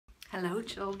Hello,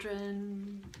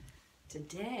 children.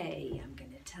 Today I'm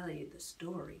going to tell you the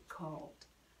story called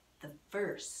The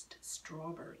First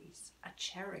Strawberries, a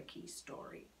Cherokee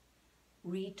story,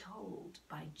 retold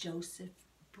by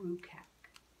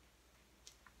Bruchac.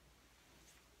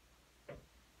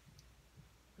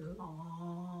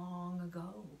 Long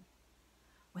ago,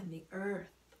 when the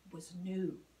earth was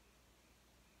new,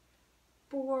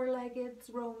 four-leggeds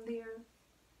roamed the earth.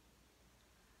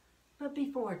 But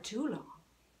before too long,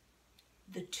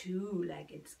 the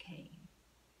two-leggeds came.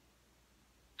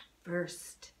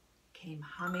 First came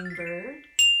Hummingbird,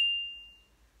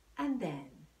 and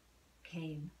then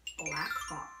came Black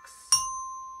Fox.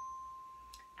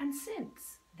 And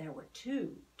since there were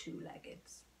two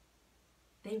two-leggeds,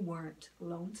 they weren't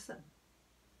lonesome,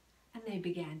 and they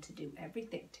began to do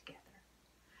everything together.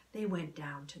 They went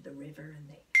down to the river and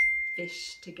they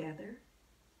fished together.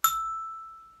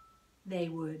 They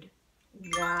would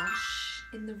wash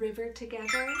in the river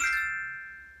together.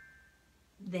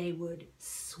 They would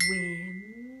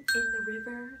swim in the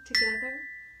river together.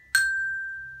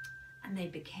 And they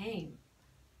became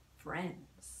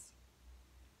friends.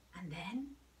 And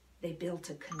then they built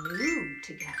a canoe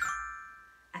together.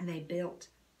 And they built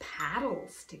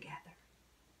paddles together.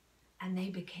 And they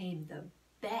became the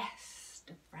best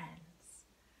of friends.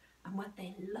 And what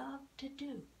they loved to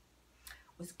do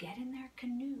was get in their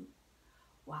canoe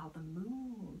while the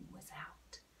moon was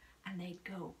out, and they'd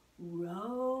go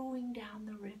rowing down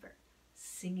the river,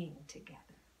 singing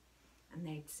together. And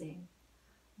they'd sing,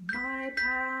 "My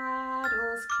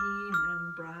paddles keen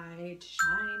and bright,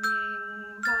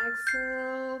 shining like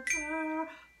silver,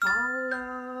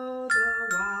 follow the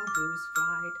wild goose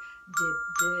flight, dip,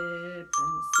 dip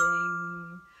and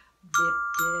sing, dip,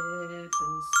 dip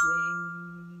and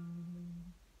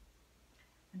swing."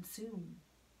 And soon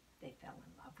they fell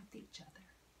in love with each other.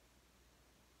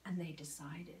 And they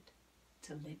decided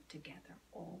to live together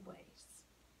always.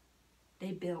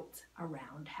 They built a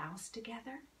round house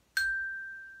together.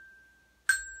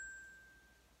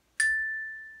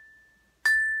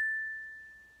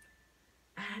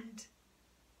 And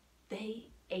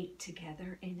they ate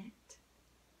together in it,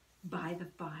 by the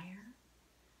fire.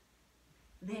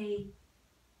 They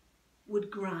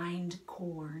would grind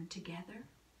corn together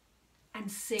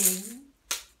and sing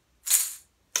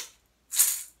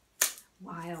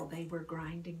while they were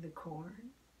grinding the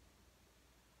corn.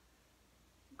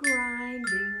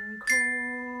 Grinding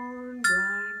corn,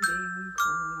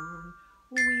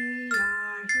 we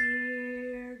are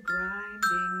here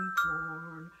grinding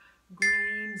corn,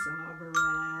 grains of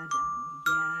red and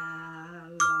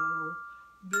yellow,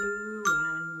 blue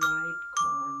and white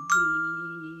corn,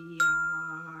 we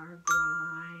are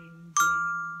grinding.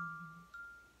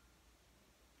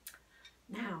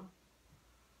 Now,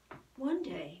 one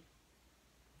day,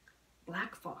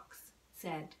 Black Fox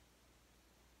said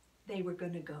they were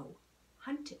going to go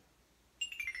hunting.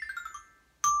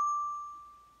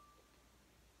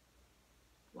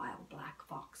 While Black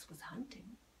Fox was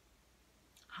hunting,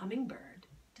 Hummingbird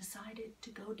decided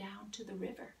to go down to the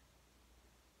river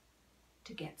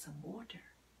to get some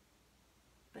water.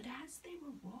 But as they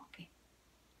were walking,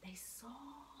 they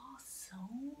saw so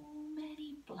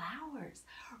many flowers,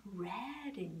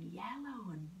 red and yellow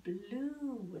and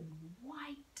blue and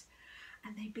white.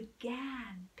 And they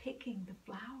began picking the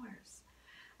flowers,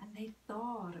 and they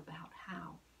thought about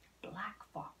how Black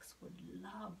Fox would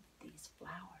love these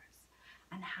flowers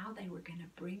and how they were going to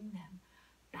bring them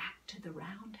back to the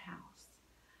roundhouse,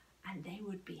 and they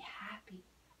would be happy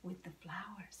with the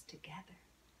flowers together.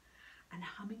 And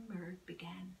Hummingbird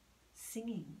began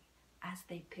singing as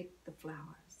they picked the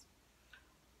flowers.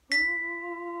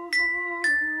 Oh,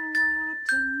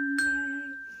 autumn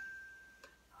day,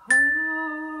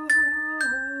 oh,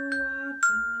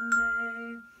 autumn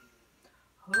day,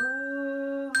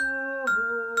 oh,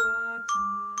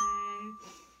 autumn day,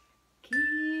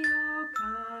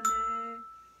 Kiokane,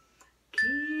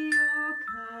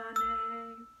 Kiokane.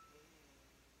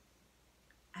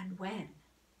 And when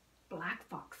Black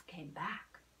Fox came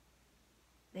back,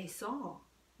 they saw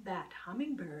that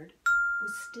Hummingbird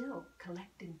was still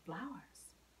collecting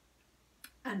flowers.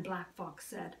 And Black Fox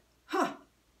said, "Huh,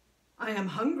 I am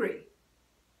hungry.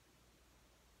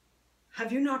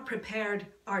 Have you not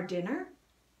prepared our dinner?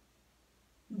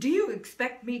 Do you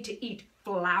expect me to eat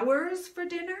flowers for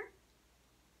dinner?"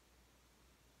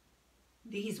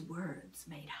 These words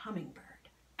made Hummingbird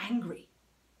angry.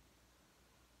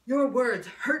 "Your words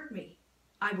hurt me.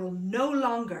 I will no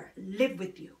longer live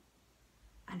with you."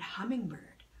 And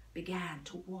Hummingbird began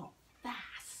to walk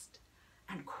fast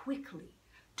and quickly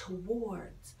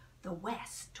towards the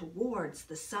west, towards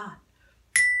the sun.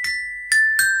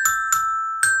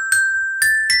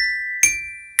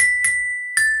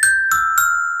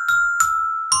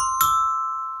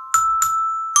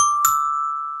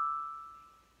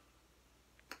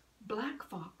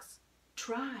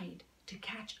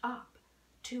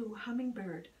 to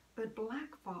Hummingbird, but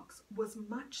Black Fox was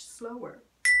much slower.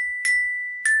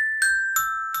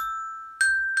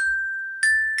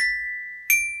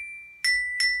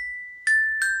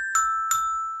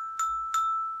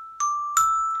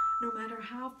 No matter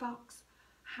how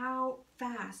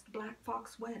fast Black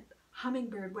Fox went,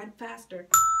 Hummingbird went faster.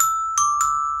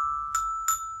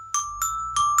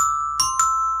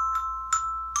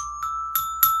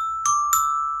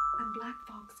 And Black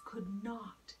Fox could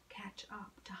not catch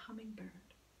up to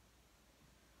Hummingbird.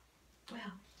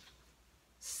 Well,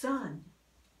 Sun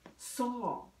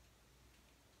saw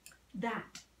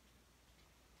that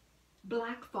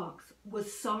Black Fox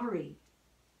was sorry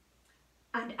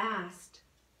and asked,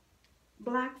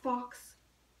 "Black Fox,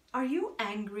 are you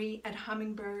angry at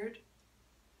Hummingbird?"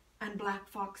 And Black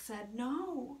Fox said,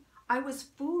 "No, I was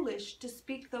foolish to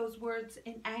speak those words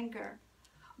in anger,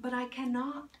 but I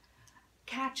cannot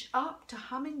catch up to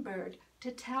Hummingbird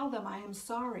to tell them I am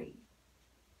sorry."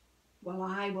 "Well,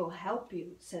 I will help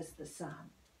you," says the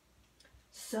Sun.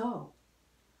 So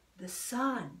the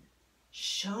Sun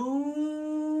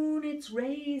shone its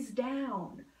rays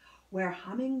down where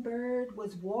Hummingbird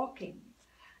was walking,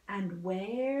 and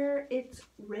where its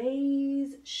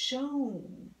rays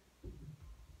shone,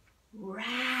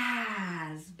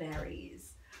 raspberries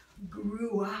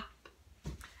grew up,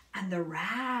 and the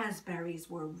raspberries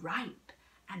were ripe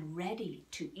and ready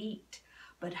to eat.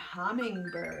 But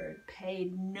Hummingbird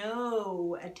paid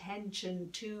no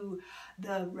attention to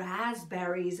the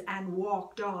raspberries and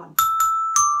walked on.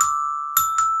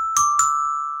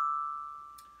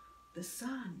 The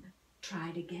Sun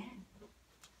tried again,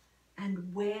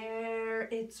 and where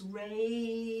its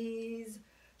rays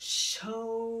shone,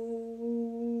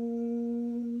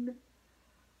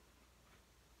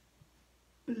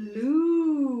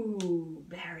 blueberries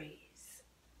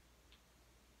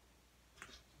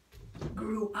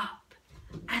grew up,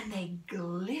 and they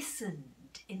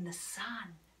glistened in the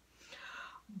sun.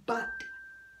 But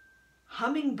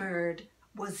Hummingbird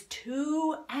was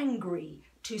too angry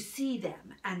to see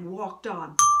them and walked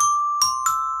on.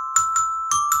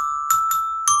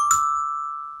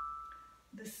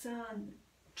 The Sun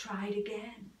tried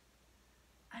again,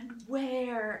 and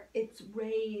where its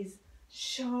rays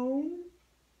shone,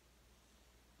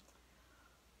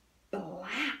 blackberries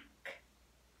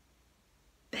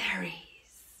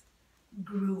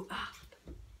grew up,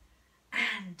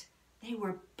 and they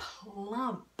were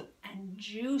plump and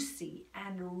juicy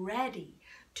and ready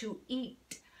to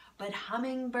eat. But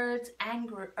Hummingbird's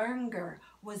anger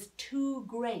was too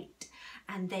great,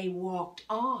 and they walked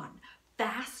on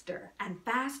faster and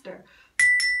faster.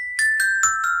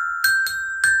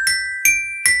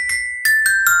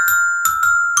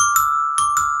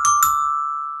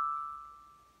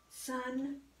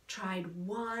 Sun tried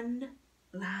one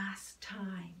last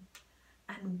time,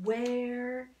 and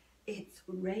where its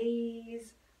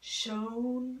rays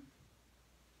shone,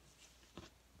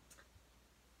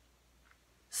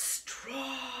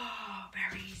 strawberries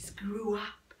grew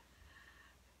up,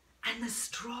 and the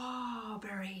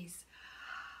strawberries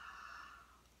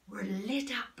were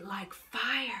lit up like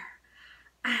fire,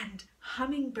 and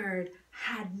Hummingbird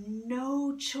had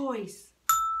no choice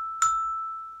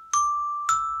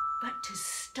but to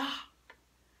stop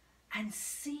and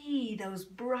see those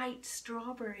bright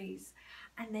strawberries,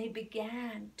 and they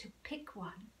began to pick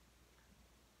one,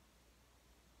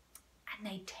 and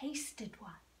they tasted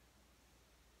one,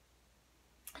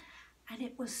 and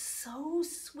it was so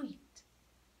sweet.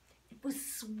 It was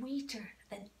sweeter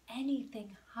than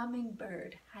anything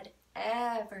Hummingbird had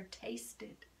ever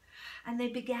tasted. And they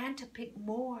began to pick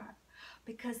more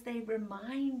because they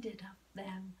reminded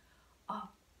them of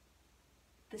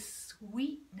the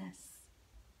sweetness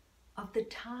of the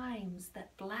times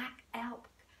that Black Elk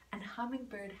and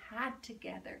Hummingbird had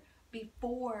together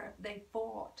before they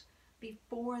fought,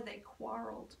 before they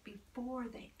quarreled, before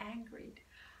they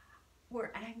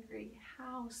were angry.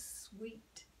 How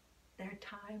sweet their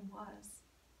time was.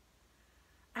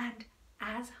 And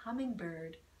as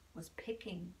Hummingbird was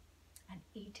picking and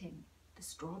eating the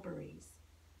strawberries,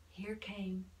 here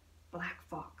came Black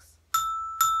Fox.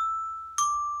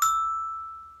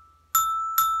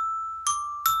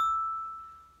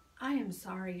 "I am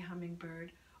sorry,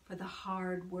 Hummingbird, for the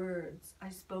hard words I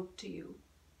spoke to you.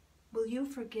 Will you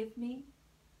forgive me?"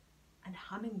 And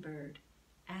Hummingbird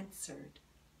answered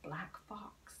Black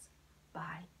Fox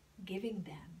by giving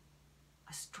them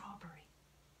a strawberry.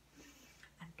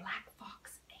 And Black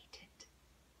Fox ate it,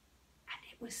 and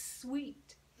it was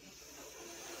sweet.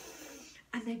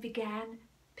 And they began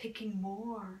picking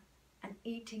more and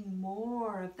eating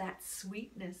more of that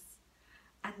sweetness,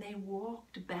 and they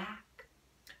walked back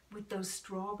with those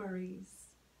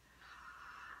strawberries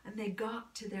and they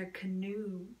got to their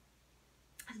canoe,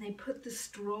 and they put the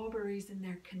strawberries in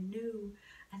their canoe,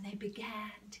 and they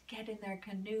began to get in their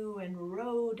canoe and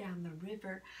row down the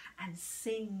river and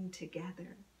sing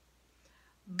together.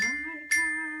 My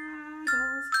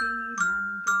paddles clean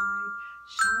and bright,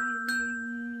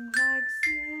 shining like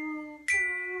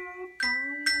silver,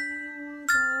 follow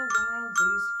the wild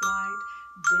goose flight.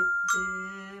 Dip,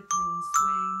 dip and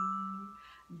swing,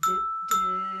 dip,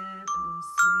 dip and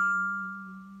swing.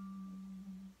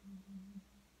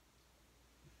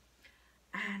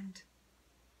 And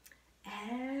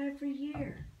every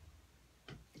year,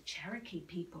 the Cherokee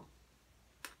people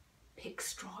pick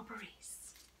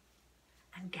strawberries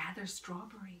and gather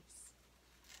strawberries.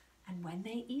 And when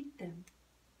they eat them,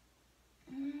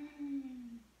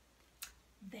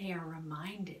 they are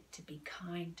reminded to be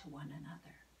kind to one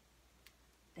another.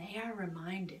 They are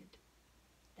reminded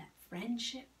that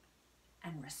friendship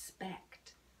and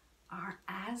respect are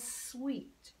as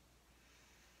sweet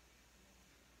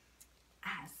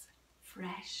as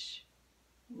fresh,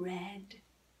 red,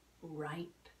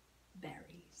 ripe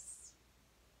berries.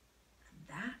 And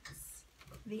that's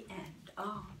the end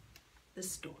of the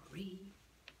story.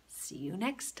 See you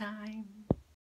next time.